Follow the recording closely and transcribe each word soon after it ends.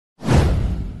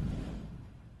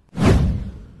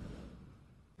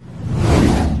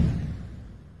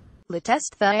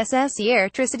LATESTThe SSE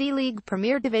Airtricity League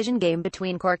Premier Division game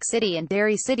between Cork City and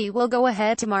Derry City will go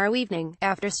ahead tomorrow evening,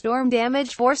 after storm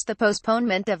damage forced the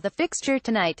postponement of the fixture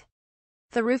tonight.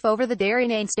 The roof over the Derry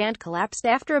main stand collapsed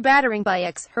after a battering by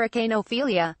ex-Hurricane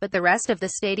Ophelia, but the rest of the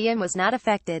stadium was not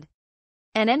affected.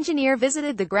 An engineer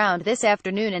visited the ground this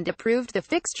afternoon and approved the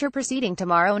fixture proceeding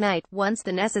tomorrow night, once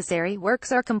the necessary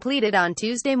works are completed on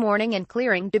Tuesday morning and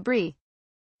clearing debris.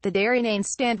 The Derry main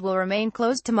stand will remain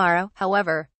closed tomorrow,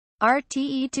 however.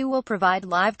 RTE2 will provide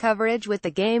live coverage with the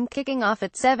game kicking off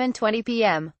at 7:20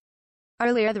 p.m.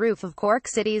 Earlier, the roof of Cork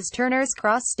City's Turner's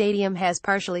Cross Stadium has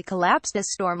partially collapsed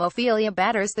as Storm Ophelia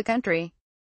batters the country.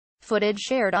 Footage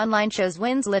shared online shows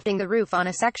winds lifting the roof on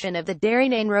a section of the Derry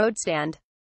main road stand.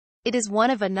 It is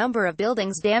one of a number of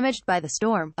buildings damaged by the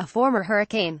storm, a former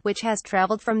hurricane, which has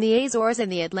traveled from the Azores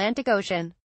and the Atlantic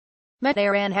Ocean. Met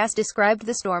Iran has described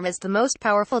the storm as the most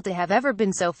powerful to have ever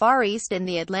been so far east in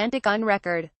the Atlantic on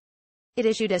record. It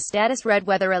issued a status red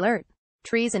weather alert.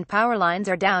 Trees and power lines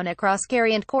are down across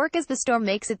Kerry and Cork as the storm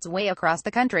makes its way across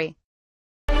the country.